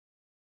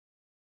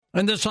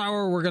In this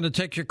hour, we're going to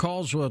take your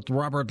calls with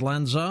Robert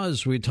Lanza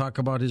as we talk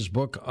about his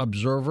book,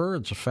 Observer.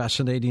 It's a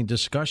fascinating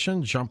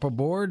discussion. Jump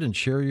aboard and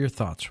share your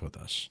thoughts with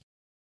us.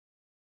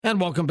 And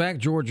welcome back.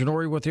 George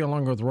Norrie with you,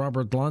 along with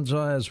Robert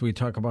Lanza, as we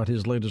talk about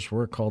his latest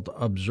work called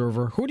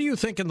Observer. Who do you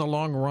think in the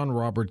long run,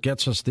 Robert,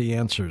 gets us the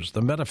answers,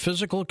 the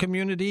metaphysical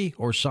community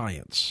or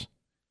science?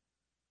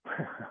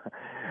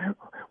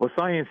 Well,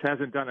 science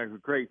hasn't done a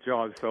great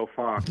job so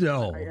far.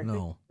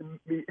 No.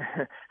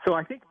 So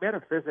I think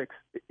metaphysics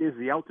is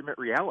the ultimate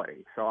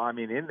reality. So, I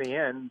mean, in the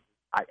end,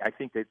 I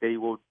think that they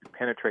will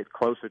penetrate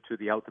closer to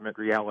the ultimate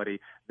reality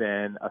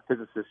than a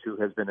physicist who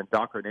has been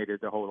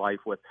indoctrinated their whole life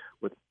with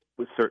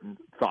certain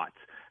thoughts.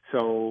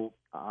 So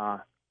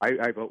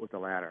I vote with the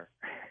latter.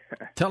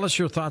 Tell us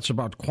your thoughts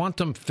about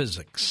quantum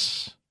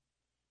physics.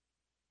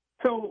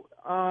 So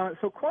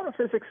quantum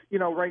physics,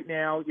 right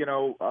now,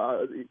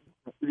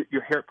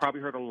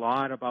 probably heard a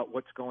lot about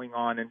what's going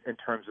on in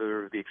terms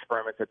of the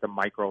experiments at the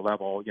micro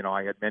level.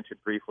 I had mentioned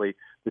briefly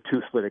the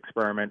two-slit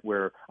experiment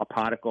where a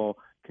particle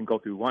can go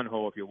through one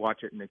hole if you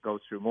watch it, and it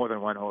goes through more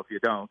than one hole if you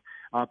don't.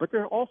 But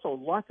there are also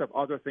lots of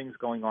other things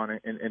going on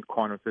in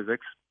quantum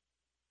physics.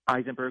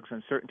 Heisenberg's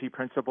uncertainty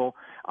principle,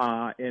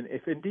 and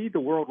if indeed the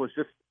world was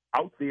just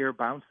out there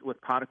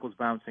with particles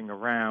bouncing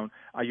around,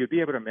 you'd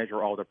be able to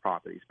measure all the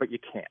properties, but you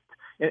can't.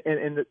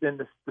 And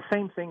the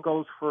same thing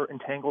goes for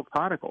entangled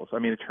particles. I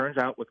mean, it turns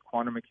out with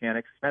quantum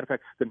mechanics, as a matter of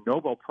fact, the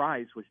Nobel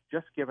Prize was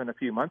just given a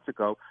few months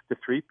ago to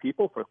 3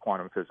 people for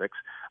quantum physics.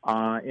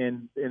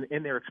 In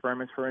their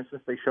experiments, for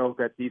instance, they showed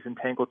that these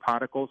entangled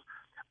particles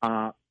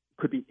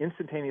could be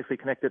instantaneously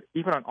connected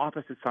even on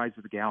opposite sides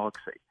of the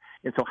galaxy.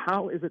 And so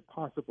how is it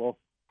possible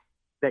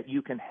that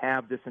you can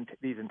have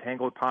these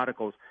entangled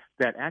particles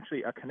that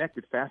actually are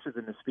connected faster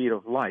than the speed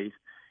of light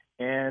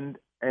and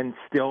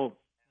still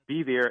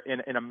be there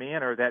in a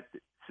manner that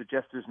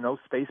suggests there's no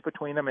space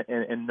between them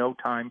and no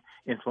time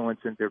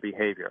influencing their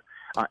behavior?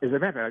 As a matter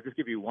of fact, I'll just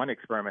give you one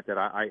experiment that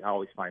I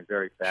always find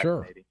very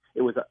fascinating.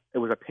 Sure. It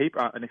was a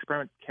paper, an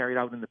experiment carried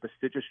out in the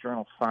prestigious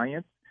journal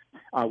Science,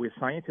 where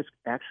scientists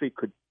actually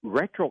could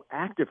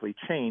retroactively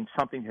change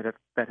something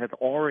that had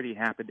already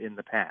happened in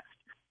the past.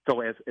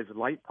 So as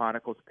light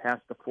particles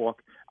passed the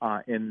fork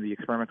in the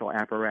experimental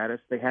apparatus,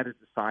 they had to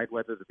decide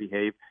whether to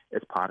behave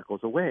as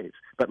particles or waves.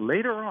 But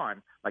later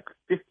on, like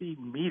 50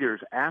 meters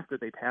after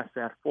they passed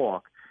that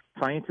fork,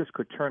 scientists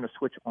could turn a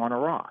switch on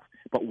or off.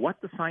 But what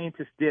the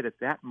scientists did at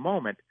that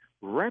moment,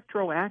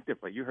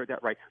 retroactively, you heard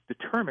that right,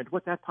 determined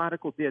what that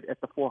particle did at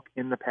the fork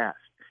in the past.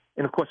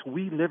 And, of course,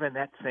 we live in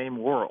that same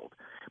world.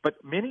 But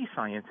many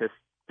scientists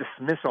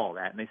dismiss all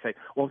that, and they say,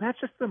 well, that's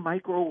just the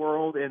micro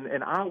world,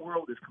 and our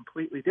world is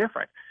completely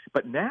different.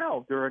 But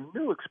now there are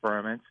new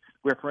experiments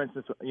where, for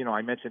instance,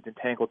 I mentioned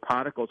entangled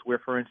particles, where,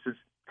 for instance,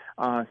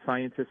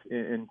 scientists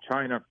in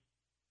China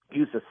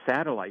used a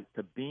satellite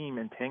to beam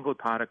entangled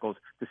particles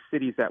to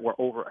cities that were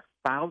over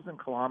 1,000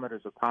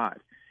 kilometers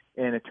apart.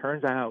 And it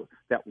turns out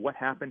that what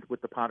happened with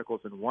the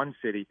particles in one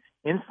city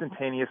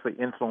instantaneously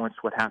influenced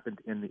what happened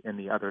in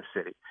the other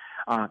city.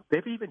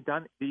 They've even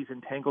done these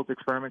entangled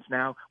experiments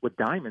now with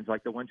diamonds,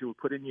 like the ones you would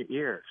put in your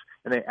ears.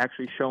 And they're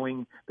actually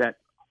showing that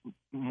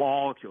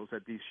molecules,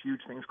 that these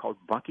huge things called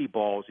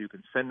buckyballs, you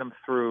can send them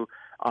through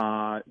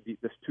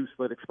this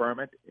two-slit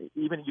experiment.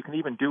 You can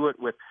even do it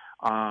with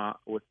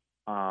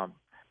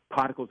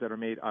particles that are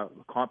made,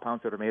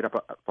 compounds that are made up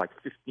of like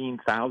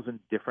 15,000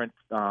 different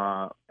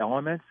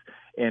elements.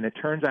 And it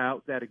turns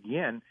out that,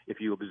 again,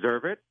 if you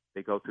observe it,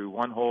 they go through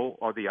one hole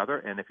or the other.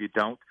 And if you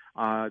don't,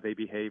 they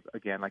behave,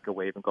 again, like a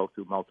wave and go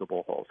through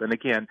multiple holes. And,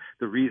 again,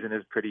 the reason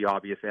is pretty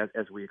obvious,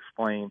 as we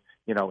explain,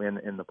 in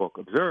the book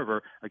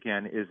Observer,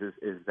 again, is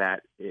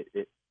that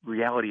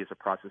reality is a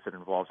process that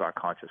involves our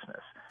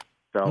consciousness.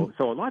 So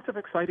lots of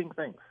exciting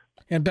things.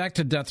 And back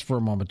to death for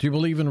a moment. Do you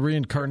believe in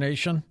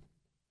reincarnation?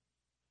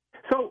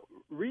 So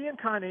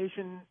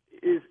reincarnation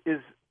is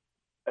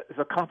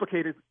a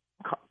complicated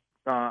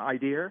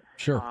idea.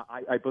 Sure.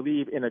 I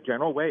believe in a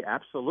general way,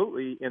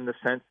 absolutely, in the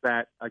sense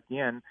that,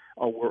 again,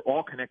 we're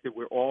all connected.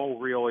 We're all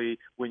really,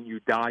 when you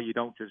die, you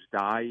don't just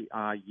die.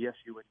 Yes,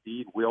 you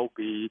indeed will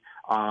be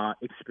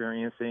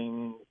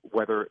experiencing,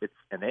 whether it's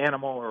an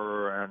animal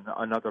or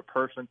another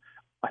person,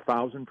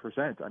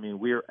 1,000%. I mean,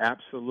 we're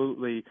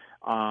absolutely,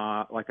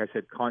 like I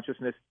said,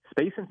 consciousness,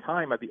 space and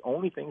time are the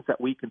only things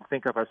that we can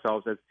think of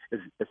ourselves as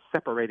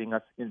separating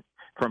us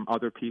from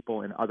other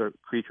people and other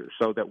creatures.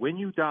 So that when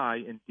you die,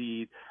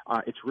 indeed,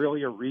 it's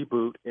really a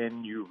reboot,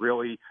 and you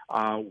really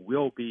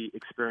will be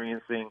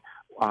experiencing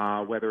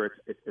whether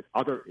it's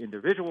other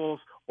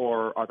individuals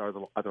or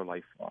other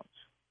life forms.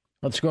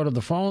 Let's go to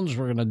the phones.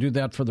 We're going to do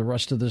that for the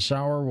rest of this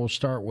hour. We'll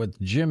start with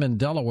Jim in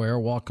Delaware.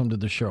 Welcome to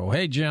the show.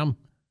 Hey, Jim.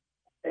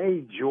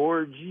 Hey,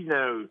 George,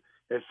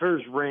 if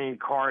there's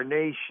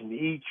reincarnation,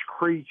 each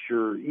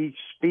creature, each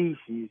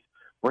species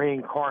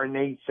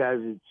reincarnates as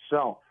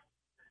itself.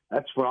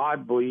 That's what I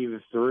believe,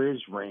 if there is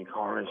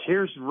reincarnation.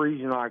 Here's the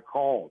reason I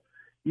called.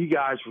 You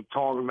guys were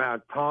talking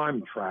about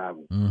time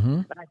travel.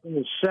 Mm-hmm. Back in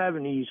the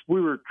 70s, we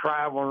were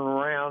traveling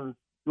around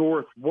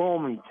North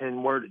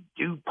Wilmington where the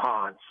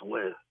DuPonts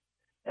live.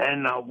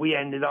 and we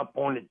ended up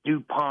on the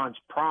DuPont's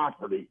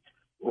property.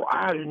 Well,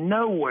 out of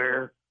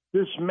nowhere,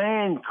 this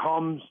man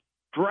comes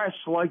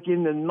dressed like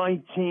in the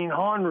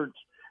 1900s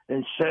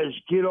and says,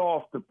 "Get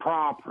off the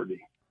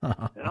property." And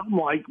I'm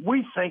like,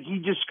 we think he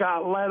just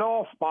got let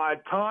off by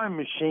a time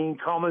machine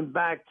coming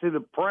back to the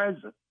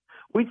present.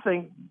 We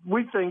think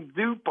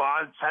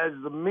DuPont's has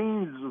the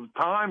means of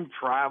time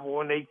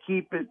travel, and they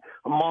keep it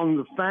among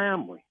the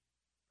family.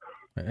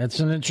 That's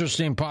an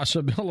interesting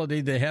possibility.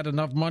 They had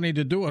enough money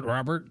to do it,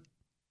 Robert.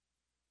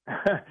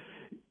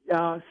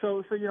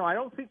 So I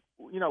don't think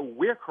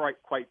we're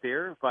quite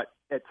there, but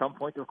at some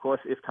point, of course,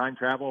 if time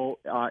travel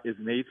is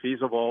made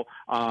feasible,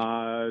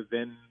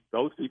 then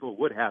those people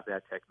would have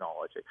that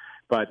technology.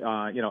 But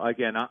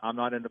again, I'm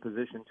not in a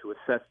position to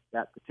assess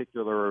that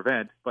particular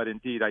event. But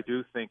indeed, I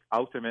do think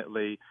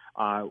ultimately,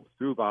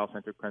 through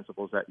biocentric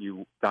principles, that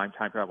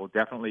time travel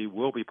definitely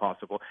will be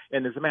possible.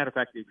 And as a matter of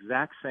fact, the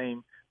exact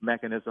same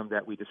mechanism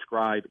that we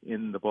describe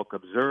in the book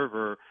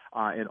Observer,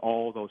 and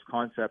all those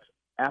concepts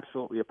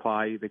absolutely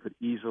apply. They could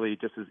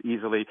just as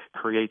easily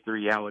create the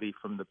reality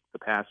from the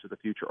past to the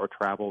future, or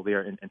travel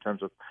there in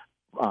terms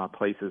of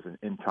places and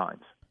in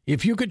times.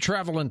 If you could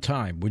travel in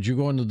time, would you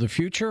go into the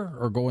future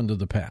or go into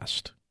the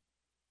past?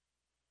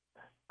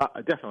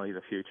 Definitely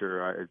the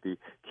future. I'd be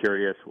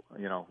curious,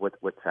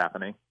 what's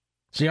happening.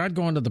 See, I'd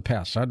go into the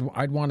past.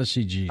 I'd want to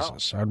see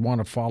Jesus. I'd want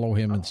to follow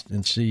him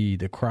and see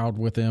the crowd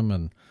with him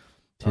and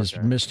his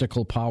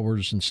mystical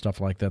powers and stuff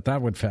like that.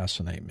 That would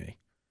fascinate me.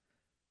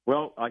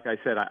 Well, like I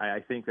said,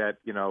 I think that,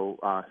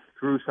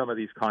 through some of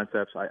these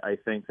concepts, I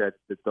think that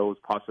those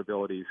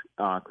possibilities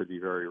could be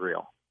very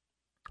real.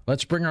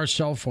 Let's bring our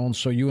cell phones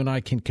so you and I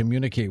can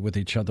communicate with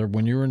each other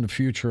when you're in the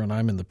future and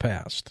I'm in the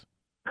past.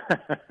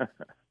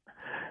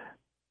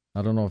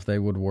 I don't know if they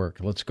would work.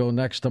 Let's go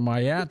next to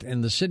Mayat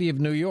in the city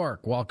of New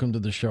York. Welcome to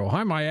the show.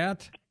 Hi,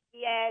 Mayat.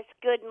 Yes,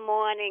 good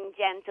morning,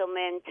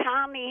 gentlemen.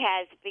 Tommy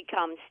has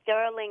become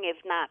sterling, if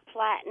not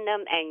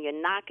platinum, and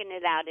you're knocking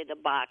it out of the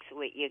box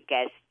with your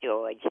guest,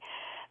 George,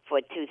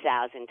 for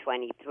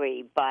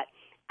 2023. But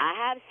I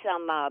have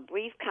some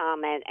brief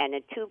comment and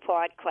a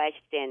two-part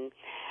question,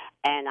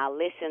 and I'll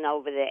listen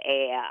over the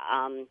air.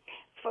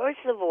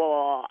 First of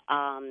all,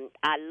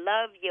 I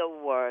love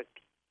your work.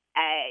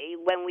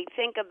 When we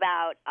think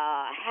about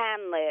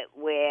Hamlet,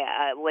 where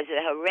was it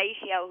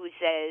Horatio who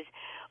says,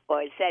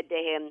 or said to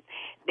him,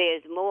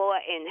 "There's more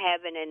in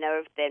heaven and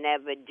earth than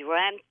ever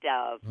dreamt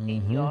of,"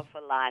 in your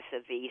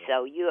philosophy.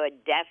 So you are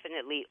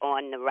definitely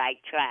on the right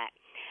track.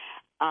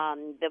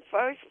 The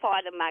first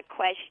part of my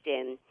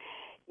question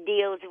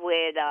deals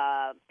with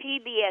a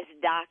PBS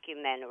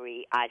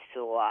documentary I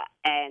saw,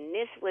 and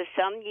this was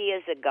some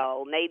years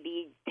ago,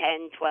 maybe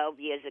 10, 12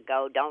 years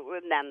ago, don't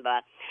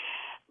remember,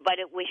 but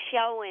it was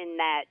showing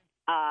that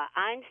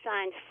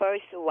Einstein's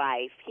first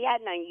wife, he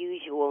had an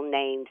unusual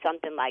name,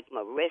 something like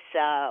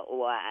Marissa,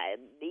 or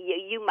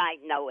you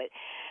might know it,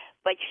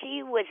 but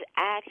she was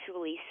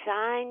actually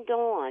signed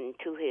on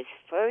to his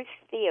first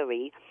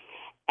theory,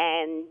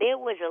 and there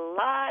was a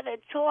lot of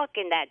talk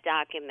in that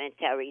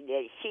documentary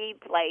that she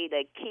played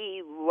a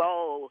key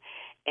role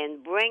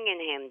in bringing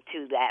him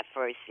to that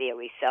first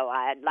theory. So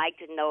I'd like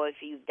to know if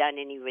you've done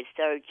any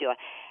research or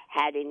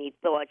had any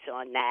thoughts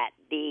on that.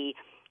 The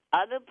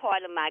other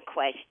part of my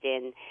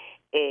question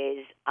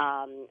is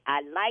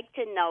I'd like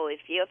to know if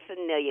you're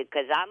familiar,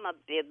 because I'm a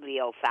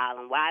bibliophile,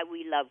 and why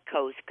we love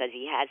Coast, because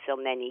he has so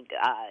many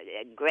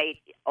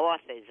great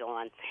authors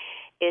on,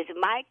 is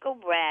Michael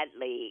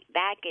Bradley,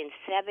 back in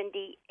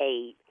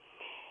 1978,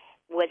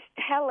 was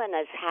telling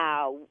us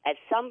how at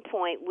some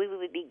point we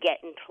would be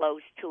getting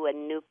close to a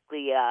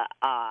nuclear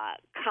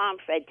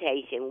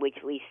confrontation, which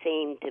we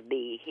seem to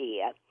be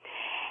here.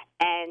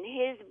 And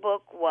his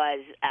book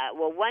was,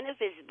 one of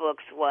his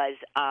books was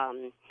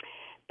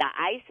The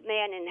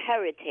Iceman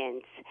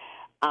Inheritance,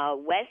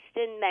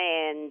 Western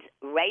Man's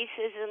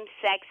Racism,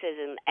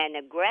 Sexism, and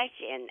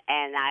Aggression.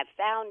 And I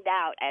found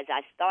out as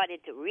I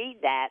started to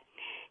read that,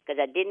 because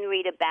I didn't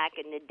read it back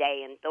in the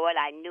day and thought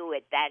I knew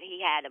it, that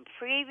he had a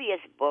previous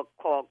book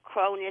called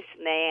Cronus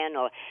Man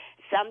or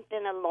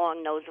something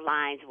along those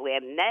lines,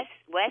 where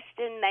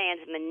Western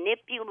man's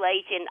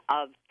manipulation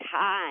of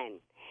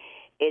time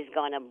is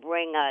going to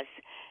bring us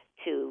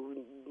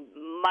to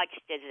much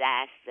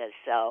disaster.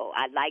 So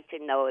I'd like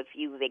to know if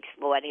you've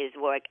explored his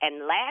work.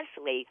 And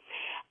lastly,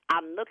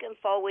 I'm looking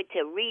forward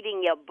to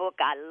reading your book.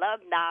 I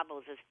love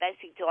novels,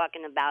 especially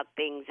talking about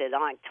things that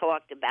aren't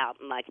talked about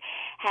much.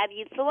 Have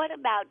you thought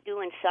about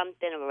doing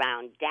something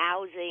around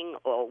dowsing,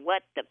 or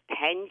what the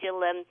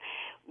pendulum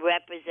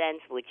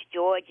represents, which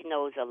George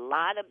knows a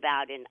lot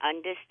about and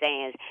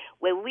understands,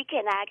 where we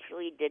can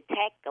actually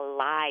detect the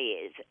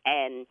liars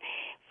and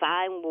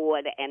find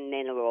water and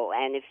mineral?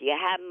 And if you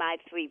have my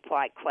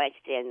three-part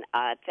question,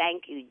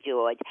 thank you,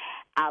 George.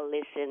 I'll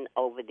listen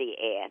over the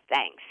air.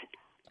 Thanks.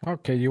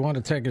 Okay, you want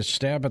to take a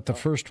stab at the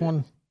first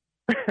one?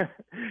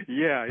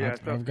 Yeah.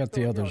 I've got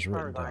the others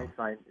written down.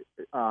 Einstein,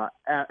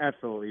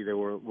 Absolutely. There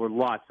were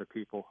lots of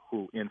people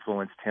who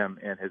influenced him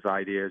and his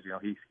ideas.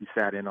 He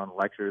sat in on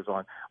lectures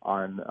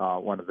on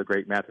one of the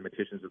great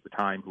mathematicians of the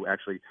time who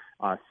actually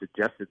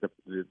suggested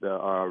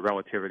the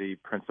relativity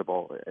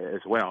principle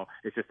as well.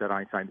 It's just that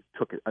Einstein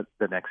took it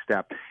the next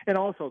step. And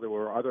also there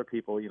were other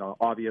people,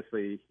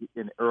 obviously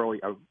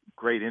a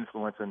great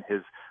influence in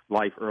his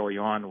life early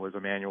on was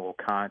Immanuel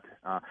Kant.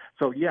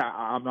 So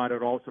I'm not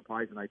at all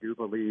surprised, and I do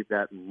believe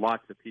that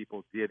lots of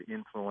people did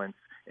influence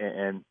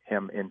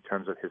him in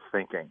terms of his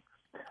thinking.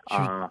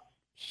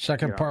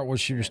 Second part was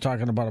she was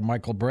talking about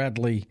Michael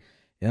Bradley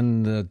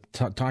and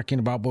talking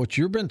about what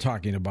you've been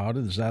talking about,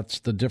 is that's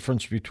the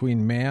difference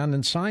between man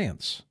and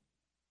science.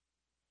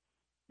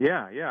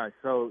 Yeah.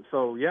 So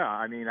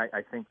I mean,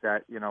 I think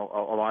that, a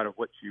lot of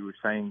what you were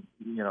saying,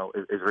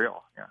 is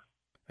real. Yeah.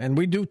 And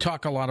we do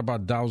talk a lot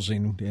about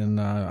dowsing, and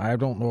I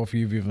don't know if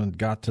you've even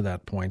got to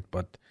that point,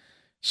 but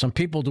some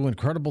people do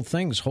incredible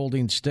things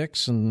holding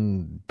sticks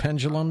and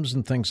pendulums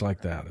and things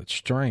like that. It's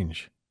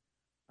strange.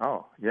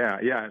 Oh, yeah.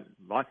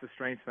 Lots of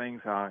strange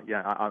things.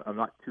 I'm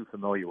not too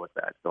familiar with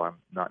that, so I'm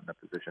not in a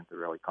position to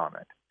really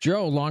comment.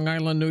 Joe, Long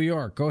Island, New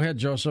York. Go ahead,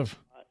 Joseph.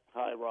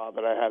 Hi,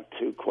 Robert. I have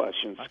two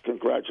questions.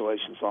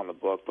 Congratulations on the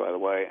book, by the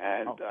way.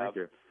 And thank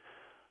you.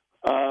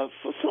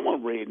 for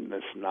someone reading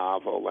this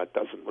novel that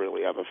doesn't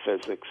really have a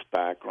physics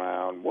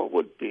background, what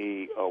would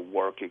be a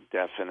working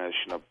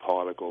definition of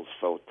particles,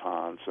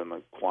 photons, and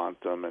the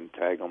quantum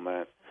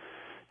entanglement?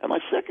 And my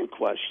second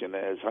question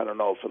is, I don't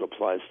know if it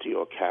applies to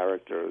your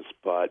characters,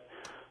 but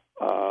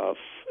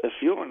if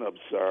you're an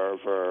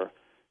observer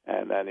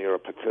and then you're a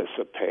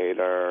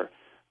participator,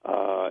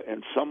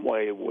 in some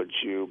way would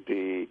you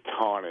be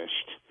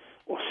tarnished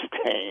or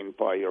stained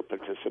by your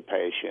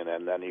participation,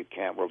 and then you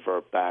can't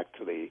revert back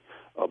to the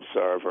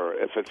observer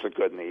if it's a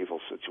good and evil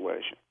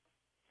situation?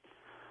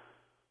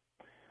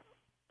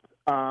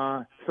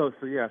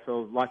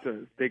 So lots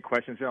of big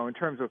questions. In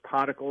terms of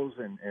particles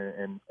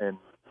and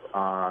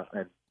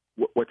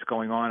what's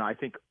going on, I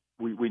think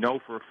we know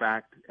for a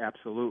fact,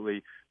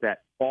 absolutely,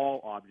 that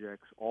all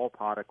objects, all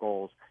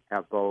particles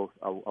have both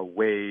a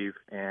wave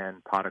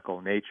and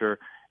particle nature.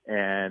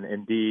 And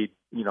indeed,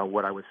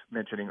 what I was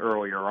mentioning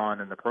earlier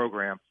on in the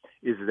program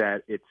is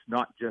that it's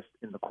not just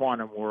in the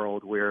quantum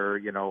world where,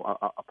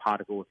 a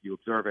particle, if you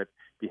observe it,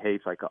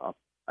 behaves like a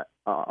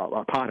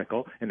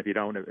particle, and if you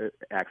don't, it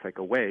acts like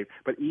a wave.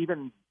 But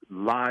even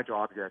large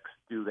objects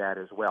do that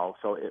as well.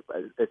 So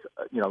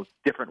it's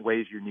different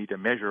ways you need to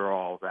measure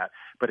all of that.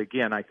 But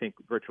again, I think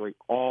virtually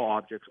all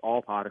objects,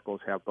 all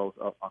particles have both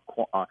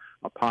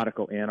a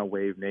particle and a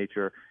wave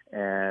nature.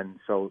 And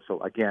so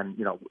again,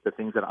 the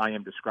things that I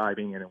am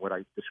describing and what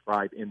I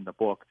describe in the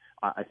book,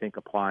 I think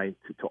apply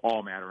to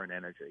all matter and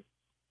energy.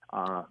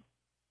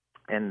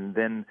 And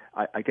then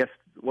I guess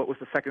what was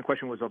the second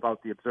question was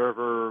about the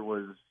observer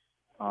was.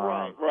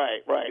 Right.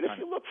 If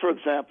you look, for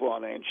example,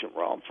 on ancient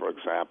Rome, for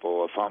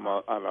example, if I'm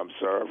an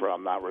observer,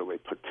 I'm not really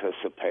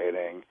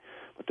participating.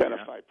 But then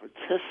if I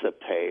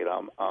participate,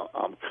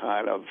 I'm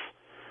kind of,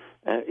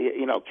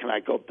 can I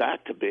go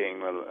back to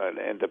being an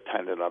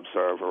independent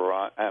observer?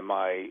 Or am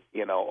I,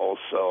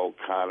 also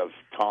kind of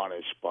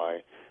tarnished by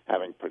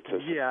having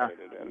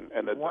participated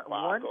in the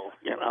debacle,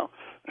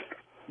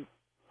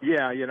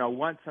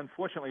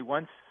 Unfortunately,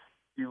 once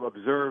you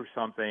observe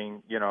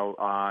something,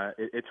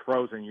 it's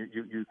frozen.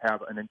 You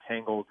have an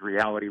entangled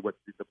reality with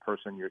the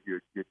person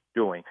you're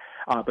doing.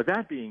 But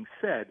that being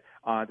said,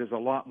 there's a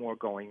lot more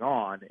going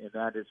on, and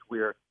that is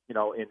where,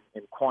 in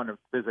quantum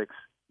physics,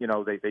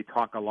 they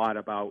talk a lot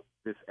about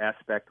this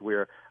aspect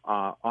where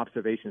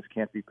observations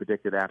can't be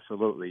predicted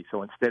absolutely.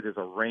 So instead, there's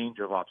a range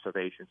of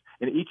observations,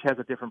 and each has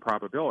a different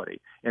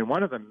probability. And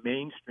one of the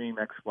mainstream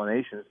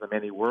explanations, the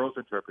many worlds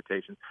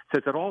interpretation,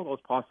 says that all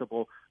those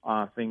possible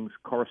things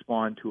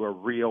correspond to a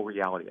real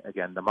reality.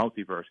 Again, the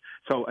multiverse.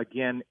 So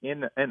again,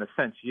 in a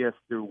sense, yes,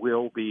 there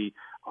will be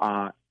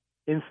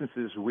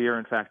instances where,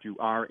 in fact, you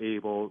are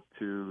able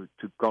to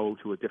go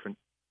to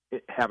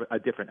have a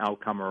different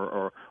outcome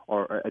or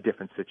a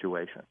different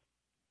situation.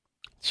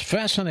 It's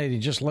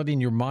fascinating just letting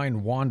your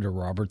mind wander,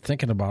 Robert,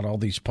 thinking about all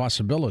these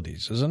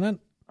possibilities, isn't it?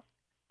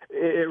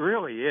 It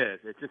really is.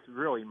 It's just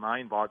really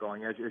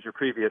mind-boggling. As your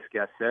previous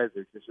guest said,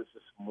 there's just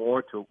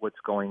more to what's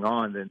going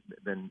on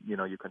than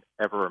you can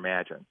ever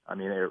imagine. I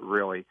mean,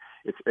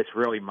 it's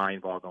really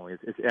mind-boggling.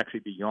 It's actually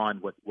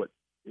beyond what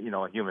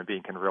a human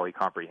being can really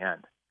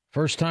comprehend.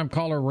 First-time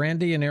caller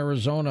Randy in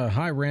Arizona.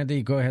 Hi,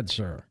 Randy. Go ahead,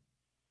 sir.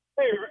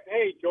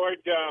 Hey, George.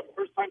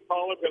 First-time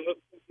caller. Been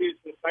listening to you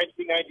since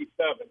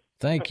 1997.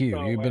 Thank you.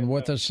 You've been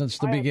with us since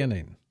the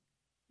beginning.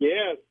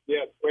 Yes,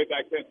 way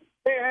back then.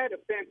 Hey, I had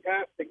a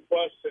fantastic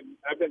question.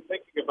 I've been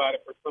thinking about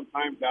it for some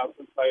time now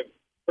since I've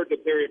heard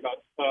the theory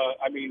about,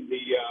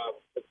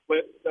 the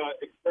split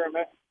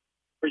experiment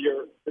for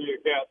your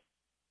guest.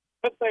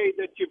 Let's say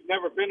that you've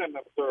never been an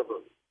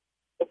observer.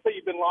 Let's say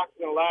you've been locked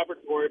in a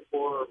laboratory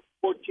for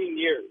 14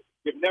 years.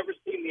 You've never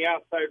seen the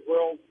outside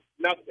world,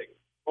 nothing,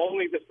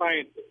 only the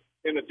scientist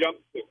in a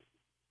jumpsuit.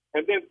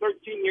 And then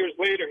 13 years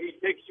later, he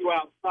takes you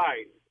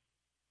outside.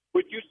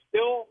 Would you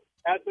still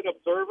as an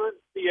observer,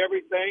 see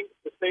everything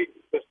the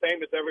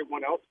same as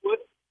everyone else would?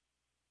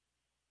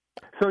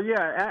 So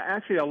yeah,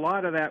 actually, a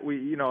lot of that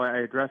I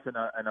addressed in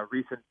a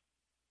recent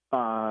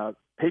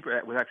paper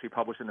that was actually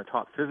published in the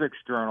Top Physics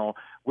Journal,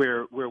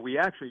 where we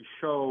actually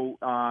show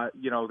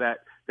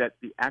that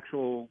the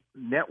actual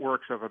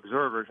networks of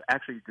observers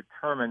actually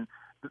determine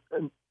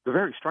the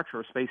very structure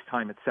of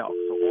space-time itself.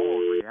 So all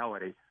of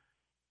reality.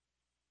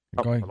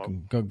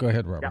 Go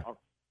ahead, Robert.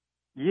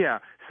 Yeah.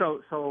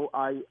 So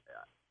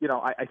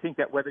I think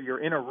that whether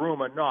you're in a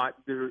room or not,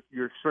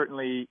 you're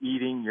certainly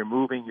eating, you're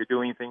moving, you're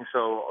doing things.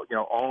 So,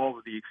 all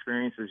of the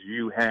experiences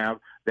you have,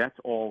 that's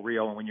all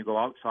real. And when you go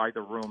outside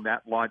the room,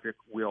 that logic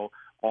will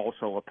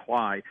also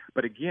apply.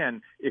 But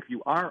again, if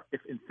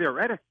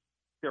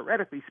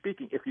theoretically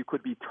speaking, if you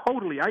could be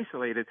totally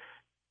isolated,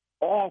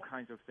 all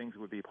kinds of things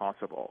would be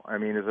possible. I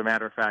mean, as a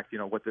matter of fact,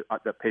 what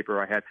the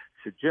paper I had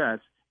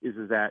suggests is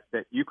that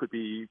you could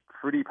be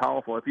pretty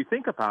powerful. If you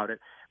think about it,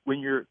 when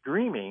you're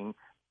dreaming,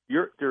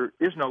 there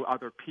is no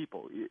other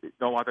people,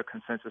 no other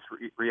consensus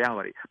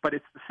reality. But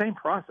it's the same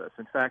process.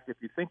 In fact, if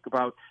you think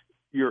about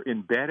you're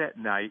in bed at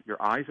night,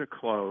 your eyes are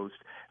closed,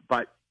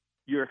 but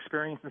you're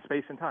experiencing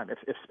space and time.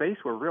 If space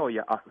were really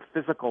a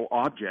physical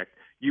object,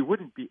 you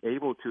wouldn't be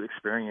able to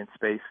experience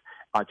space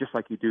just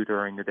like you do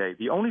during the day.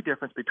 The only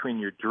difference between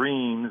your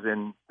dreams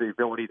and the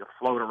ability to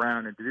float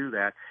around and to do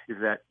that is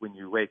that when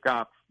you wake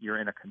up, you're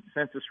in a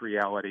consensus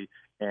reality,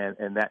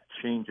 and that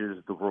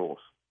changes the rules.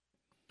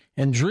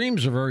 And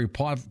dreams are very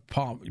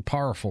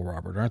powerful,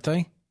 Robert, aren't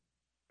they?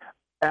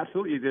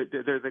 Absolutely.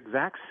 They're the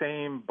exact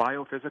same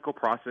biophysical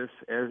process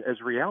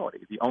as reality.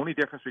 The only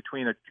difference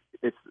between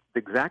it's the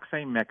exact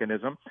same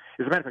mechanism.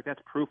 As a matter of fact,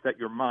 that's proof that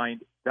your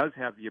mind does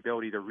have the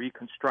ability to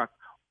reconstruct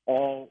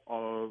all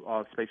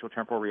of spatial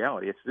temporal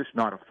reality. It's just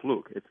not a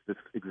fluke. It's this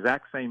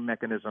exact same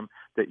mechanism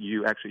that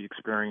you actually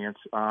experience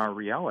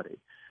reality.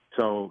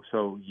 So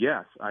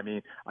yes, I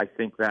mean, I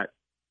think that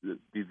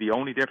the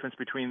only difference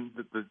between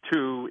the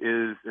two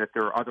is that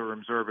there are other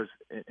observers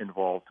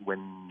involved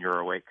when you're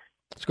awake.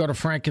 Let's go to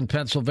Frank in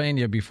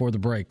Pennsylvania before the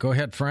break. Go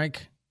ahead,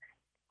 Frank.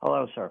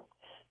 Hello, sir.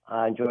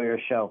 I enjoy your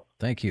show.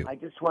 Thank you. I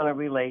just want to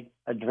relate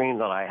a dream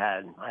that I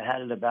had. I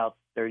had it about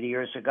 30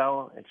 years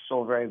ago. It's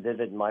still very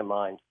vivid in my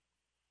mind.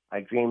 I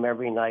dream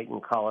every night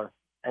in color.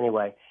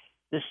 Anyway,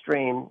 this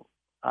dream,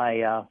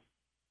 I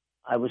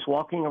was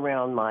walking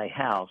around my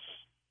house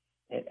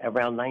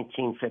around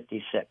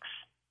 1956.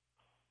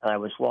 And I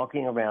was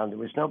walking around. There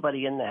was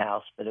nobody in the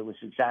house, but it was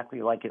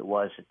exactly like it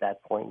was at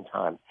that point in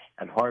time.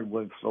 Had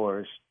hardwood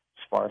floors,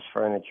 sparse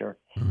furniture.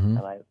 Mm-hmm.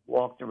 And I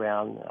walked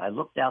around. I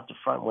looked out the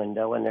front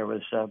window, and there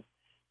was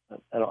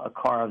a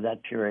car of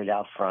that period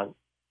out front.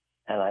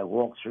 And I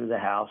walked through the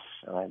house,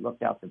 and I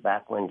looked out the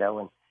back window,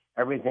 and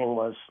everything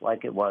was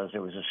like it was.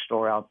 There was a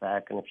store out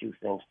back and a few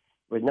things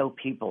with no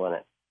people in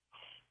it.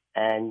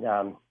 And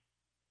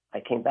I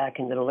came back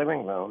into the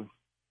living room,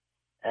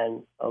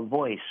 and a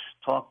voice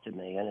talked to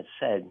me, and it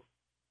said,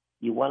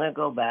 "You want to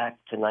go back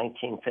to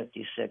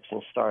 1956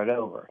 and start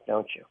over,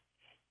 don't you?"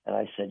 And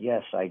I said,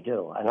 "Yes, I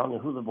do." I don't know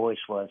who the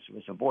voice was. It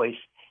was a voice.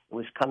 It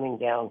was coming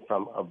down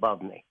from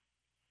above me.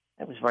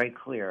 It was very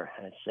clear.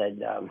 And it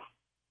said,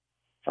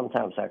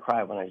 sometimes I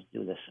cry when I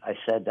do this. I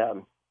said,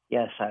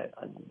 yes,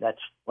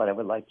 that's what I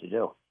would like to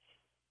do.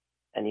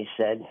 And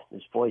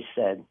this voice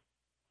said,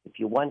 "If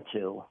you want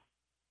to,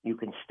 you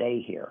can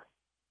stay here.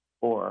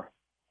 Or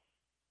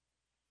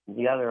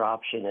the other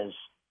option is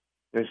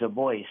there's a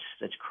voice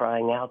that's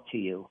crying out to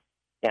you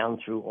down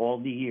through all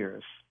the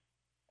years,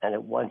 and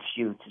it wants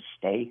you to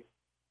stay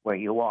where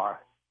you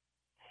are."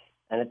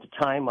 And at the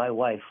time, my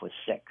wife was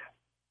sick.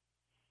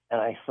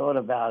 And I thought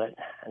about it,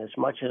 and as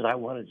much as I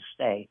wanted to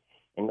stay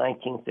in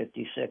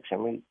 1956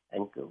 and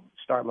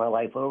start my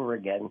life over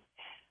again,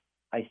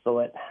 I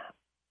thought,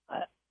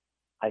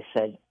 I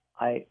said,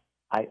 I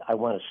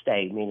want to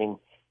stay, meaning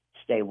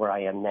stay where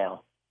I am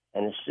now.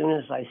 And as soon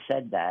as I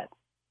said that,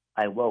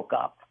 I woke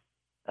up,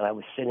 and I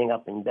was sitting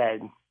up in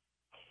bed,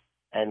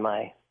 and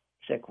my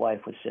sick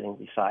wife was sitting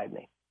beside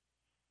me.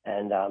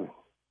 And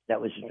that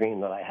was a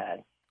dream that I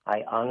had.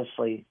 I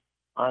honestly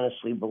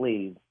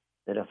believe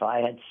that if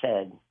I had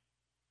said,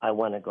 I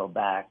want to go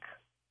back,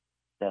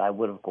 that I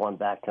would have gone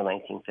back to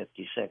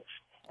 1956,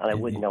 and I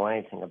wouldn't know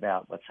anything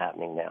about what's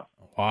happening now.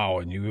 Wow,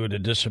 and you would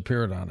have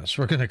disappeared on us.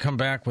 We're going to come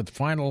back with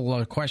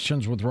final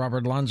questions with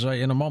Robert Lanza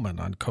in a moment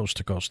on Coast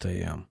to Coast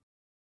AM.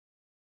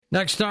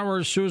 Next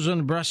hour,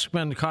 Susan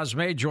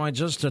Breskman-Cosme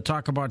joins us to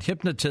talk about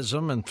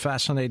hypnotism and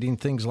fascinating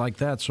things like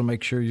that, so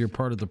make sure you're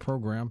part of the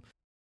program.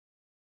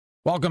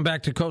 Welcome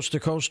back to Coast.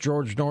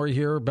 George Norrie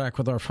here, back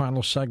with our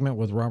final segment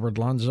with Robert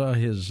Lanza.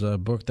 His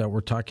book that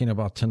we're talking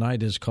about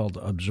tonight is called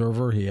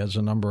Observer. He has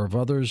a number of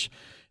others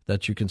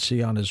that you can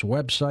see on his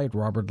website,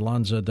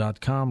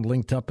 robertlanza.com,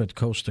 linked up at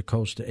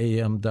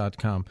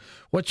coasttocoastam.com.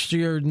 What's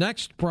your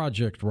next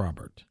project,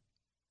 Robert?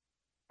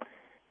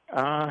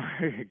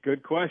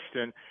 Good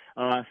question.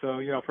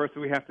 First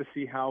we have to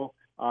see how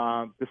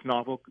this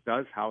novel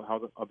does, how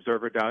the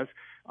Observer does,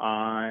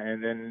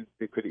 and then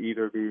it could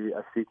either be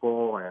a sequel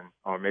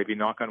or maybe,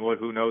 knock on wood,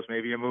 who knows,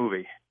 maybe a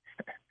movie.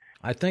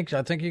 I think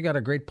you got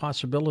a great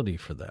possibility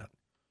for that.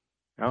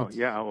 Oh,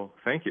 yeah. Well,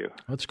 thank you.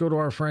 Let's go to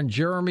our friend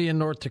Jeremy in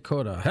North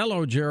Dakota.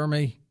 Hello,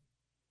 Jeremy.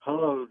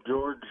 Hello,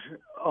 George.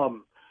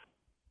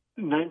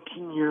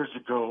 19 years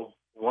ago,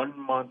 1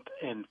 month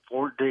and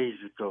 4 days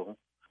ago,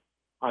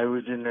 I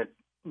was in a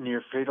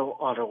near-fatal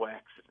auto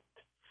accident.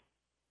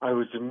 I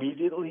was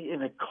immediately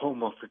in a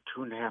coma for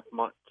 2.5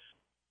 months.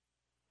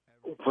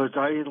 Was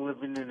I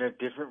living in a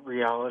different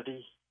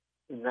reality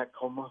in that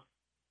coma?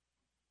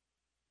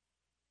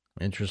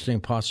 Interesting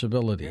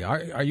possibility.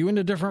 Are you in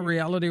a different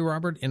reality,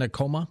 Robert, in a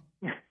coma?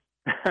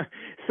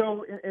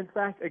 So, in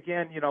fact,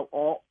 again,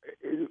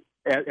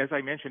 as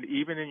I mentioned,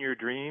 even in your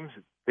dreams,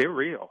 they're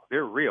real.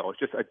 They're real. It's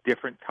just a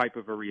different type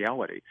of a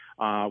reality.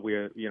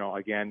 Where,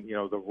 again,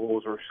 the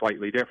rules are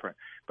slightly different.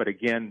 But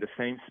again, the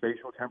same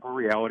spatial temporal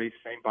reality,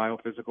 same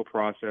biophysical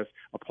process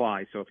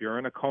applies. So if you're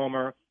in a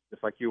coma,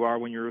 just like you are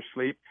when you're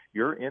asleep,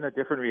 you're in a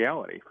different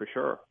reality for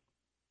sure.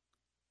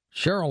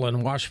 Cheryl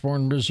in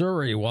Washburn,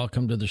 Missouri,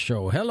 welcome to the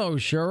show. Hello,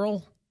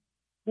 Cheryl.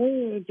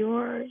 Hey,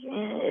 George.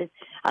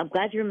 I'm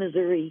glad you're in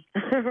Missouri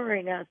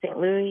right now, St.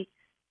 Louis.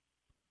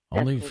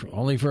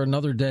 Only for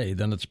another day.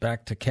 Then it's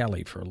back to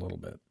Cali for a little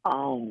bit.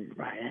 All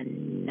right.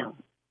 No.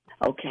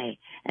 Okay.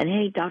 And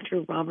hey,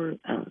 Dr. Robert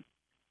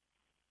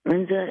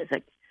Linda, it's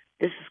like,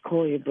 this is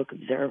cool, your book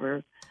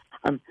Observer.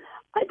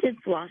 I did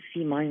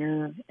philosophy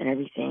minor and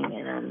everything,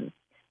 and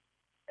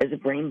as a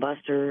brain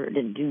buster,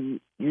 didn't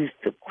use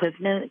the Cliff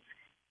Notes.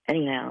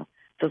 Anyhow,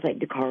 so it's like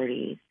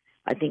Descartes.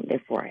 I think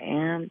therefore I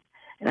am.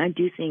 And I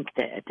do think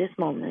that at this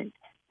moment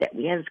that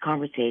we have this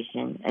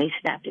conversation, a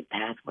synaptic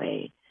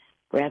pathway,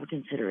 grab a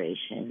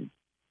consideration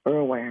or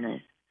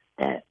awareness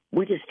that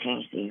we just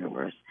changed the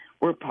universe.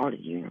 We're part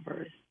of the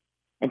universe.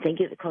 And thank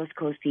you to the Coast to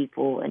Coast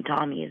people, and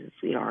Tommy is a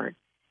sweetheart.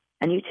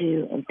 And you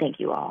too, and thank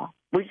you all.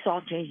 We just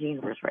all changed the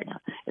universe right now.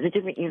 It's a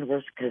different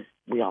universe because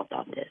we all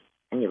thought this.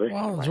 And you listen.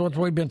 Well, that's what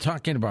we've been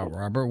talking about,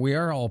 Robert. We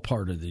are all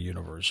part of the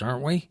universe,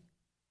 aren't we?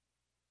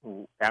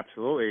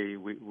 Absolutely.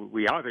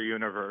 We are the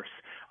universe.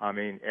 I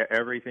mean,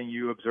 everything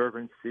you observe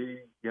and see,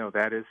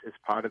 that is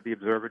part of the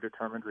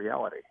observer-determined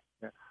reality.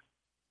 Yes.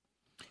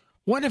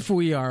 What if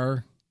we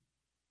are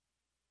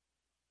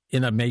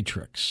in a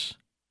matrix,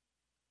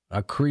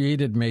 a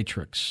created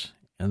matrix,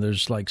 and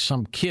there's like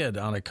some kid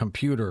on a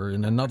computer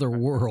in another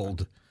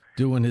world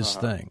doing his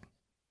thing?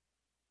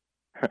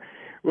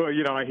 Well,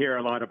 I hear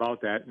a lot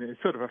about that, and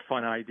it's sort of a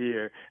fun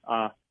idea.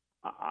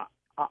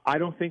 I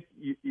don't think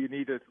you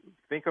need to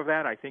think of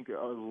that. I think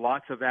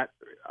lots of that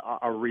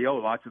are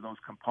real, lots of those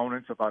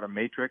components about a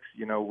matrix.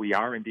 We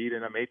are indeed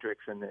in a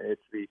matrix, and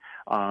it's the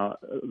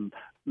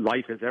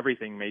life is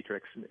everything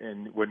matrix.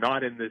 And we're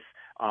not in this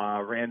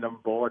random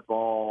board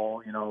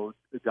ball,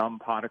 dumb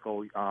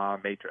particle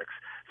matrix.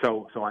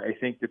 So I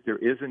think that there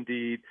is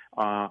indeed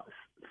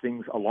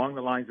things along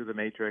the lines of the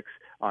matrix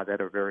that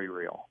are very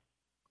real.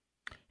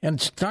 And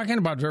talking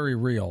about very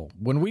real,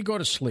 when we go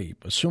to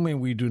sleep, assuming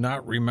we do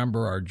not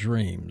remember our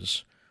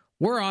dreams,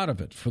 we're out of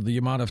it for the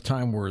amount of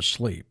time we're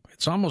asleep.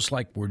 It's almost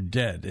like we're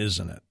dead,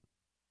 isn't it?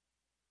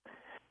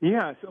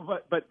 Yeah,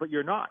 but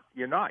you're not.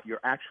 You're not. You're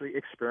actually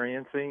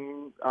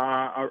experiencing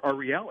a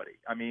reality.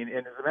 I mean,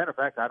 and as a matter of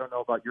fact, I don't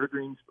know about your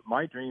dreams, but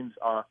my dreams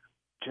are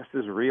just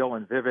as real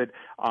and vivid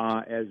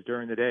as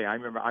during the day. I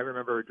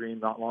remember a dream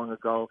not long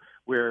ago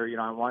where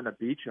I'm on the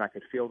beach and I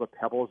could feel the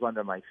pebbles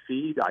under my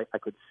feet. I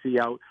could see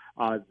out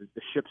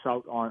the ships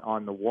out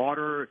on the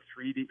water,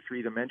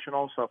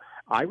 three-dimensional. So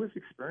I was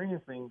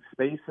experiencing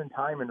space and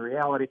time and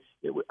reality.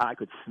 I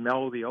could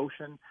smell the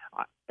ocean.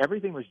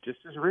 Everything was just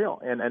as real.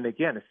 And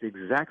again, it's the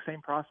exact same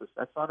process.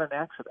 That's not an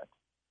accident.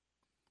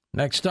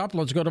 Next up,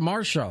 let's go to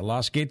Marcia,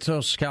 Los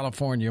Gatos,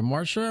 California.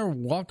 Marcia,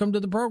 welcome to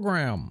the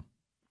program.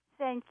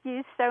 Thank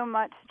you so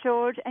much,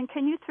 George. And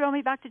can you throw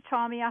me back to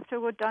Tommy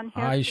after we're done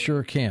here? I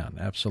sure can.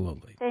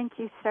 Absolutely. Thank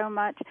you so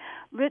much.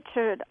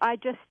 Richard, I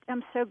just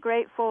am so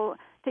grateful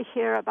to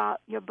hear about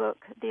your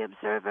book, The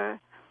Observer.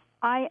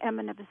 I am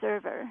an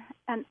observer,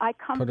 and I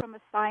come from a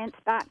science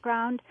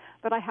background,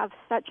 but I have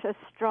such a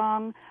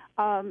strong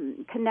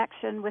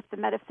connection with the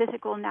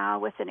metaphysical now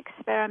with an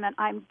experiment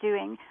I'm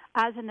doing.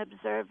 As an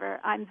observer,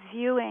 I'm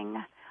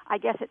viewing, I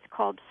guess it's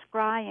called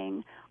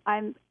scrying.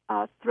 I'm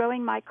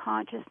throwing my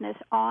consciousness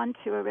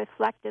onto a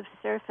reflective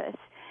surface,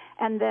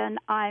 and then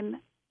I'm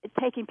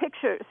taking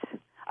pictures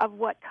of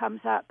what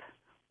comes up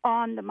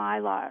on the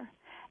mylar.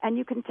 And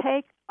you can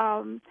take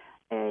a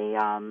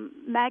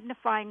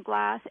magnifying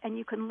glass, and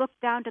you can look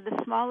down to the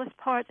smallest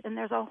parts, and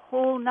there's a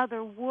whole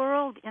other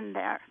world in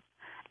there.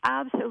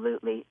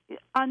 Absolutely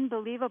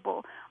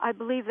unbelievable. I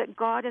believe that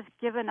God has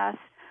given us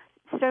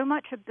so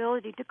much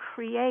ability to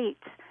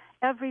create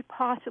every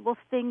possible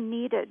thing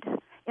needed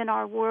in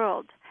our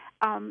world.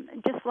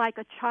 Just like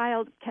a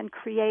child can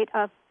create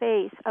a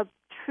face, a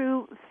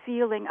true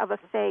feeling of a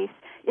face,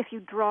 if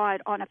you draw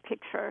it on a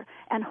picture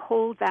and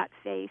hold that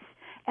face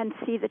and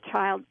see the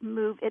child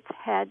move its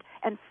head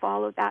and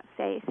follow that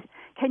face.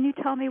 Can you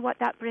tell me what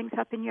that brings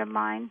up in your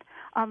mind,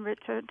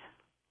 Richard?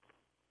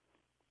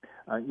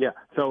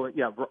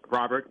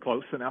 Robert,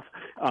 close enough.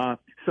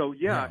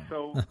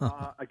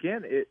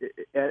 Again,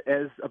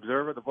 as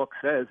Observer, the book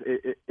says,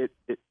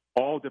 it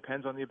all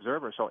depends on the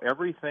observer. So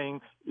everything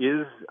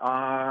is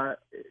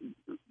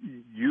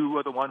you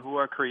are the one who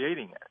are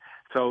creating it.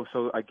 So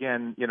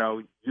again,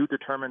 you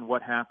determine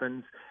what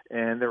happens,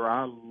 and there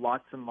are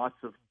lots and lots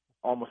of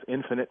almost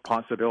infinite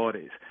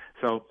possibilities.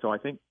 So I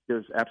think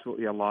there's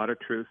absolutely a lot of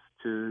truth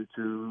to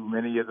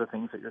many of the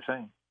things that you're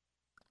saying.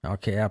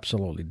 Okay,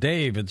 absolutely.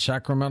 Dave in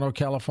Sacramento,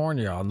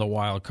 California, on the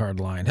wild card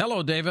line.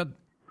 Hello, David.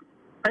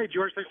 Hey,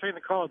 George. Thanks for taking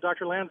the call.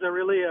 Dr. Lanza,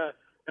 really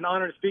an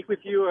honor to speak with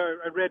you.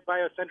 I read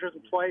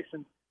Biocentrism twice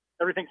and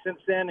everything since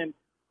then. And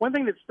one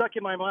thing that stuck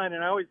in my mind,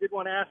 and I always did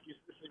want to ask you, so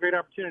this is a great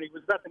opportunity,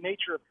 was about the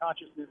nature of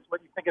consciousness,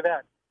 what you think of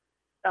that.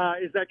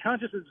 Is that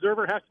conscious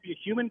observer have to be a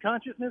human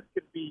consciousness?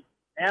 Could it be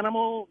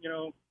animal,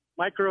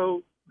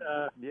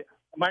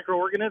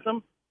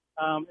 microorganism?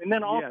 And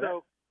then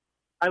also,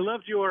 I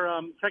loved your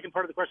second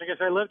part of the question. I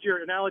guess I loved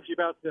your analogy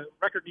about the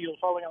record needle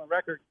falling on the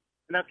record,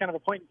 and that's kind of a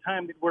point in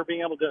time that we're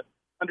being able to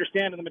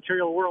understand in the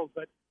material world.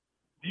 But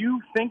do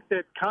you think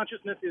that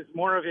consciousness is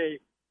more of a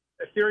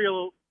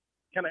ethereal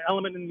kind of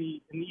element in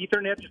the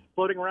Ethernet, just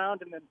floating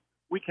around, and then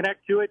we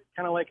connect to it,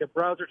 kind of like a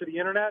browser to the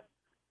Internet?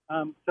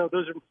 So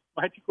those are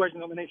my two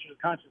questions on the nature of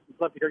consciousness.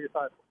 I'd love to hear your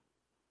thoughts.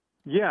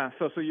 Yeah.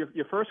 So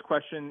your first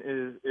question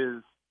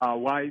is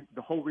why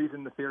the whole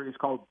reason the theory is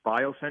called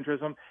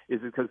biocentrism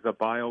is because the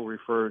bio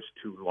refers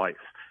to life.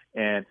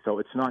 And so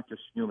it's not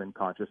just human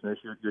consciousness.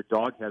 Your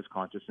dog has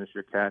consciousness.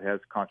 Your cat has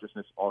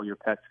consciousness. All your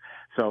pets.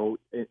 So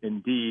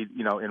indeed,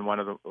 in one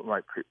of my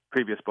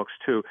previous books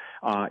too,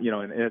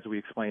 and as we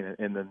explain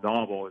in the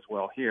novel as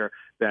well here,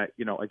 that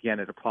again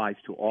it applies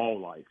to all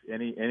life.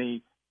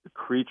 Any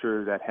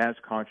creature that has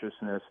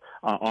consciousness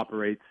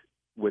operates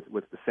with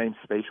the same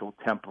spatial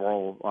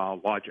temporal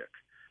logic.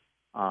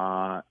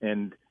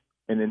 And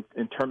in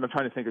terms, I'm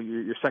trying to think of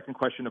your second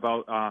question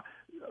about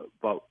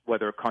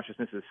whether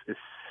consciousness is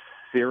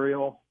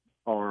serial,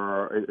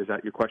 or is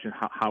that your question,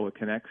 how it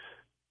connects?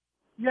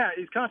 Yeah,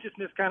 is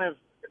consciousness kind of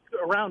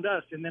around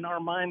us, and then our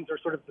minds are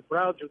sort of the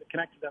browser that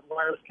connects to that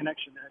wireless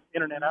connection, that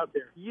Internet out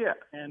there? Yeah.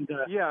 And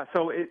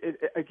so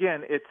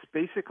again, it's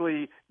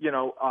basically,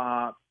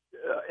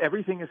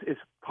 everything is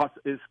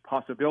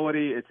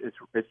possibility.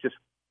 It's just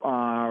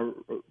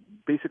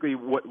basically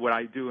what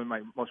I do in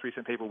my most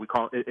recent paper. We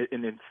call it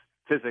in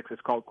physics.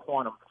 It's called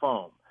quantum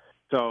foam.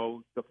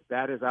 So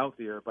that is out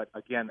there, but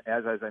again,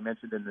 as I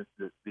mentioned in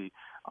the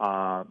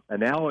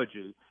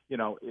analogy,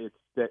 it's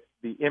that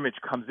the image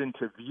comes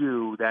into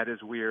view. That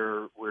is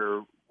where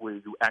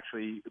you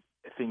actually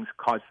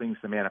cause things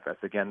to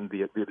manifest. Again,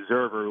 the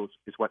observer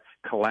is what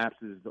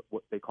collapses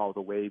what they call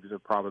the waves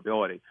of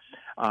probability.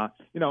 And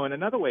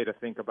another way to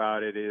think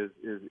about it is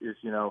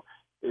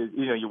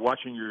you're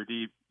watching your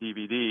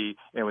DVD,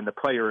 and when the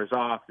player is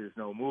off, there's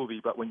no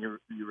movie. But when you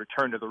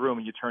return to the room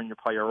and you turn your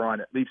player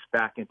on, it leaps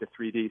back into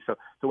 3D. So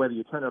whether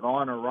you turn it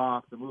on or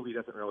off, the movie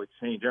doesn't really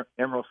change.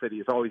 Emerald City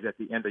is always at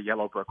the end of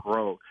Yellow Brick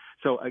Road.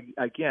 So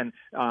again,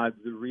 the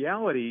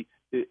reality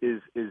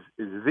is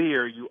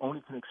there. You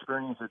only can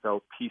experience it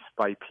though piece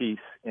by piece,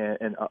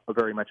 and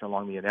very much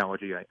along the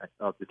analogy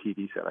of the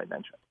TV set I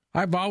mentioned.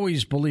 I've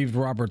always believed,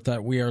 Robert,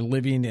 that we are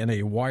living in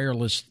a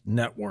wireless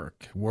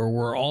network where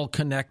we're all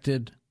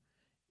connected.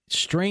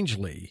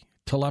 Strangely,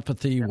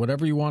 telepathy,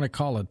 whatever you want to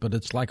call it, but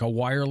it's like a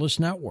wireless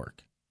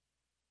network.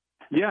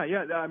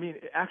 Yeah. I mean,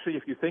 actually,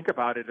 if you think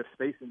about it, if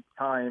space and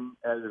time,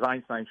 as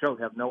Einstein showed,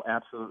 have no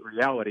absolute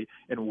reality,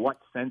 in what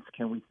sense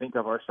can we think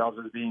of ourselves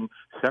as being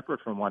separate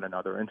from one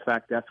another? In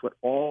fact, that's what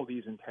all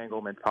these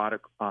entanglement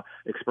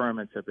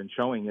experiments have been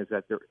showing, is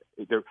that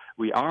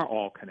we are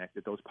all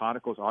connected. Those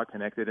particles are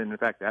connected, and in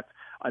fact, that's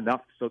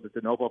enough so that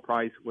the Nobel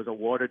Prize was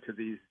awarded to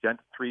these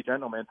three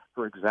gentlemen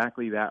for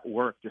exactly that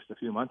work just a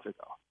few months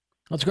ago.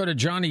 Let's go to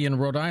Johnny in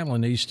Rhode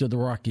Island, east of the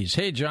Rockies.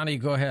 Hey, Johnny,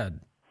 go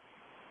ahead.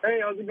 Hey,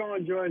 how's it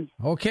going, George?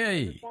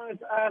 Okay. I just wanted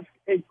to ask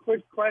a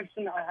quick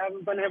question. I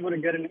haven't been able to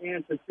get an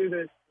answer to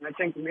this, and I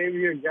think maybe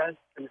your guest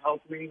can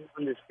help me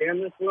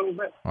understand this a little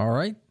bit. All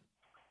right.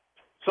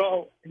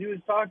 So he was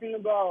talking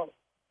about,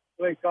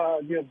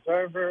 the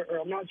observer, or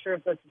I'm not sure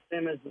if that's the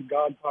same as the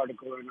God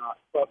particle or not,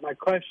 but my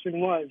question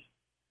was,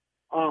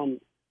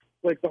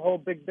 the whole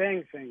Big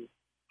Bang thing.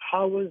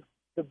 How was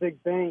the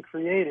Big Bang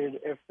created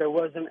if there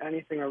wasn't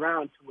anything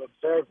around to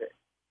observe it?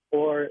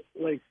 Or,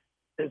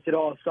 is it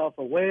all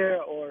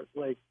self-aware, or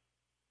do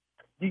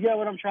you get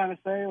what I'm trying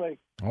to say?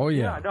 Oh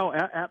yeah. No,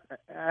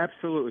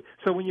 absolutely.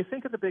 So when you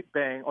think of the Big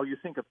Bang, or you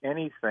think of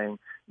anything,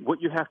 what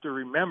you have to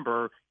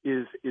remember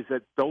is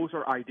that those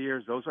are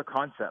ideas, those are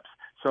concepts.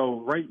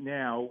 So right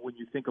now, when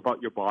you think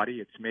about your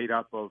body, it's made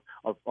up of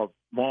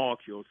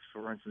molecules,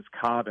 for instance,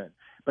 carbon.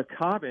 But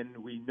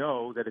carbon, we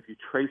know that if you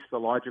trace the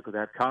logic of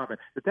that carbon,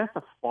 that's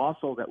a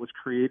fossil that was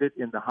created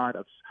in the heart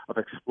of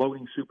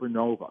exploding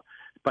supernova.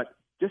 But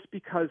just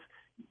because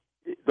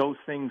those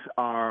things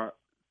are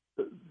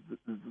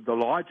the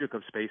logic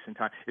of space and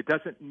time, it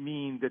doesn't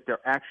mean that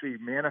they're actually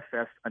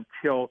manifest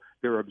until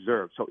they're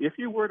observed. So if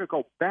you were to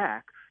go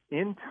back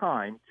in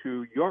time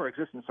to your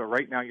existence. So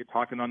right now you're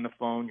talking on the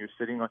phone, you're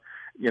sitting on,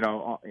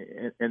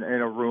 in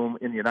a room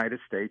in the United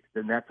States,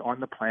 and that's on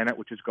the planet,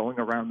 which is going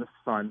around the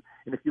sun.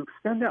 And if you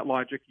extend that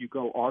logic, you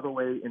go all the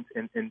way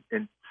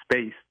in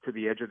space to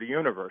the edge of the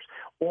universe.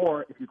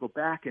 Or if you go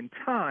back in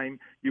time,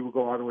 you will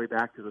go all the way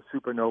back to the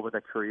supernova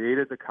that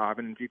created the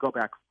carbon. And if you go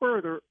back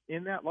further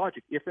in that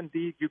logic, if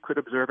indeed you could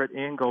observe it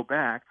and go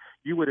back,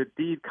 you would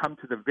indeed come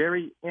to the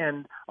very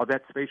end of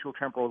that spatial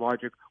temporal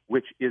logic,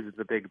 which is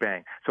the Big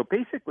Bang. So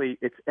basically,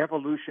 it's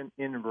evolution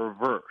in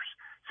reverse.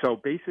 So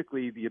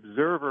basically, the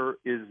observer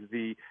is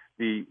the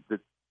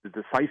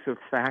decisive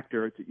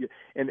factor.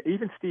 And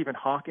even Stephen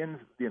Hawking,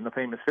 the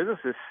famous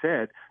physicist,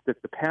 said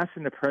that the past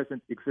and the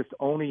present exist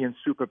only in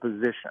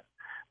superposition,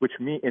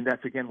 and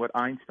that's again what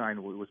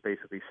Einstein was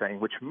basically saying,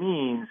 which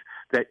means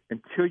that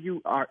until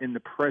you are in the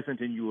present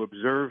and you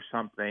observe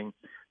something,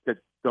 that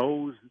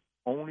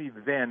only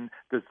then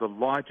does the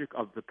logic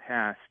of the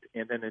past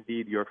and then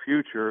indeed your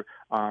future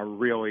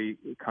really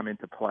come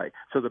into play.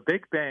 So the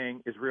Big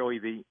Bang is really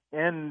the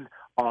end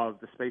of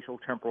the spatial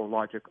temporal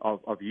logic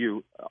of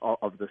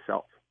the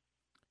self.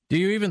 Do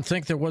you even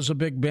think there was a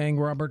Big Bang,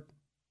 Robert?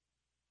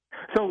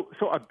 So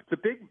the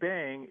Big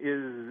Bang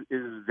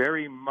is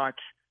very much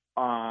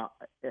a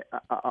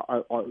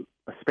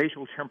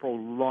spatial temporal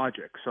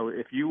logic. So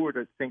if you were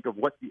to think of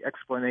what the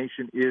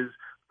explanation is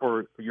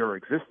for your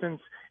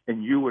existence,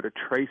 and you were to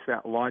trace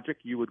that logic,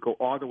 you would go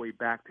all the way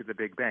back to the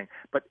Big Bang.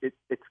 But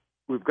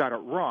we've got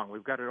it wrong.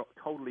 We've got it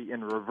totally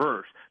in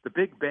reverse. The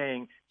Big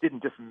Bang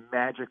didn't just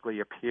magically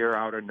appear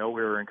out of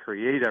nowhere and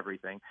create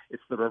everything.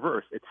 It's the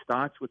reverse. It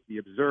starts with the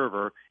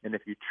observer, and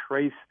if you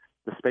trace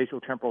the spatial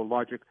temporal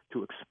logic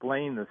to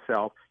explain the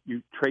self,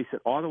 you trace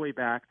it all the way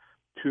back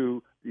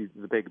to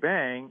the Big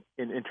Bang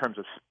in terms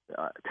of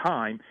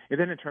time, and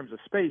then in terms of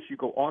space, you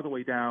go all the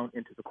way down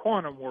into the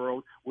quantum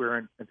world, where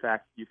in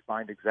fact you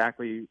find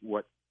exactly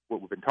what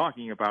we've been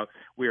talking about,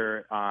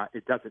 where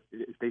it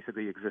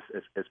basically exists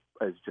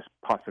as just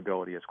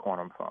possibility as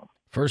quantum foam.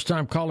 First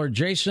time caller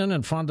Jason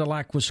in Fond du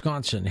Lac,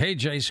 Wisconsin. Hey,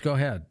 Jace, go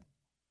ahead.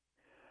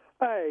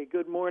 Hi,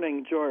 good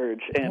morning,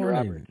 George and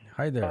morning. Robert.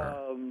 Hi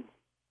there.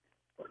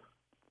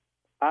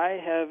 I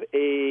have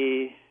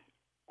a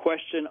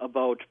question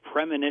about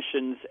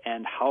premonitions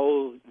and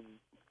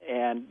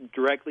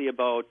directly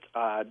about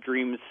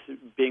dreams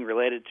being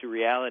related to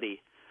reality.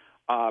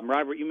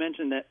 Robert, you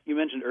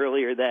mentioned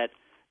earlier that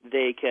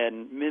they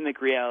can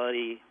mimic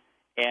reality,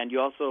 and you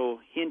also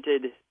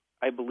hinted,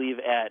 I believe,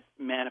 at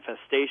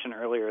manifestation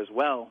earlier as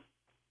well.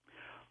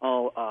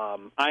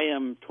 I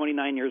am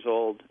 29 years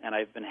old, and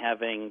I've been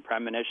having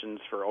premonitions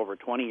for over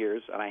 20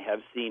 years, and I have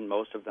seen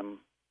most of them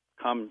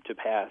come to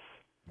pass.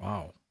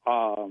 Wow.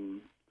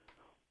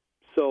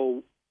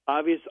 So,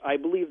 I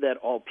believe that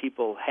all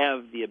people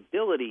have the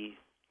ability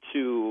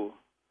to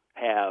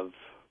have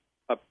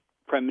a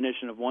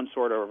premonition of one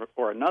sort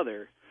or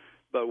another,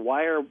 but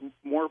why are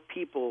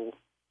people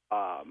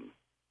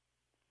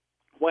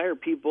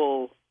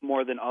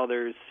more than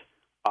others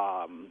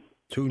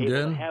tuned able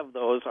in to have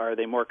those? Are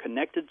they more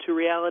connected to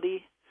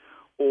reality,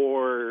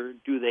 or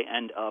do they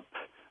end up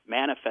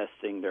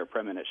manifesting their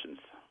premonitions?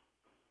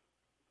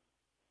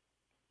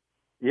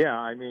 Yeah,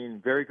 I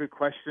mean, very good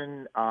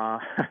question.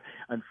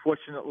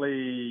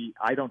 Unfortunately,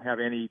 I don't have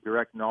any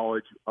direct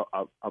knowledge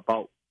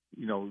about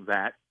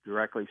that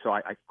directly, so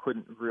I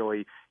couldn't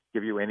really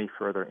give you any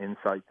further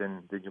insight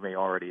than you may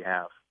already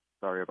have.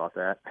 Sorry about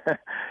that.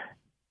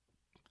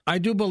 I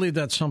do believe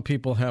that some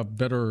people have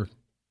better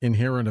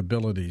inherent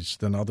abilities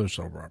than others,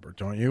 though, Robert,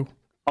 don't you?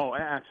 Oh,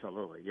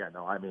 absolutely. Yeah,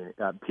 no, I mean,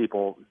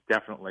 people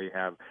definitely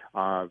have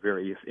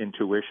various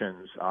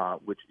intuitions,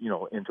 which,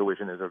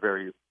 intuition is a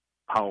very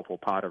powerful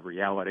part of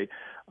reality.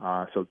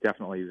 So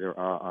definitely there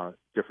are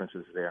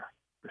differences there,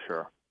 for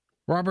sure.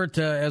 Robert,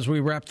 as we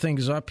wrap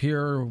things up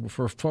here,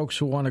 for folks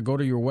who want to go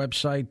to your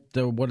website,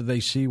 what do they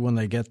see when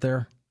they get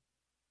there?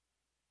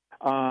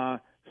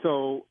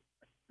 So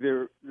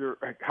there are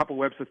a couple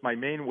websites. My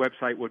main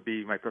website would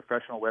be my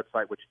professional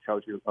website, which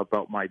tells you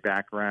about my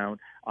background.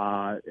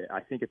 I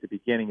think at the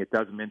beginning it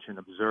does mention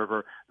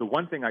Observer. The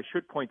one thing I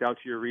should point out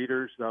to your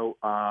readers, though,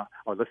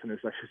 or listeners,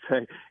 I should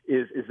say,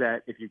 is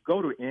that if you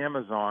go to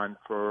Amazon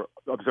for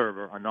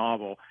Observer, a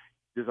novel,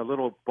 there's a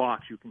little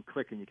box you can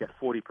click and you get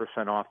 40%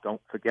 off. Don't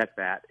forget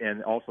that.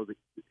 And also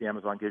the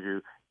Amazon gives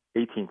you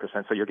 18%,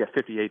 so you'll get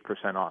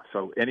 58% off.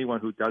 So anyone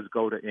who does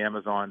go to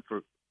Amazon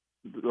for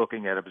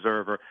looking at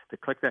Observer, to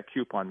click that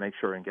coupon, make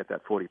sure and get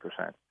that 40%.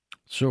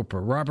 Super.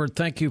 Robert,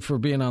 thank you for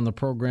being on the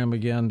program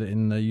again,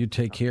 and you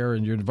take care,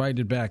 and you're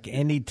invited back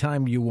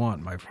anytime you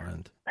want, my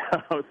friend.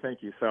 Oh,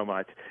 thank you so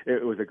much.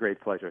 It was a great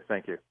pleasure.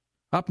 Thank you.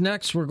 Up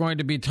next, we're going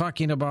to be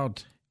talking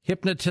about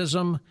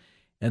hypnotism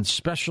and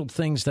special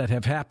things that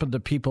have happened to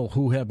people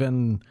who have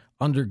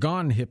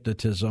undergone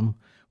hypnotism.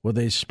 with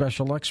a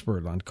special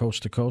expert on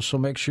Coast to Coast. So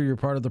make sure you're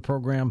part of the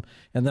program.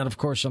 And then, of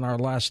course, in our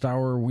last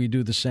hour, we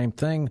do the same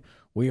thing.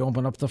 We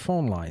open up the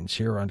phone lines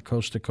here on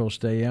Coast to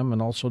Coast AM.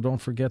 And also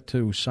don't forget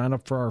to sign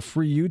up for our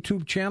free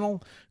YouTube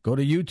channel. Go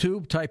to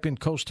YouTube, type in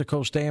Coast to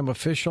Coast AM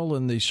Official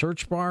in the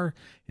search bar.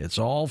 It's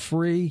all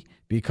free.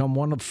 Become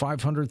one of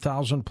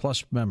 500,000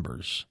 plus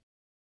members.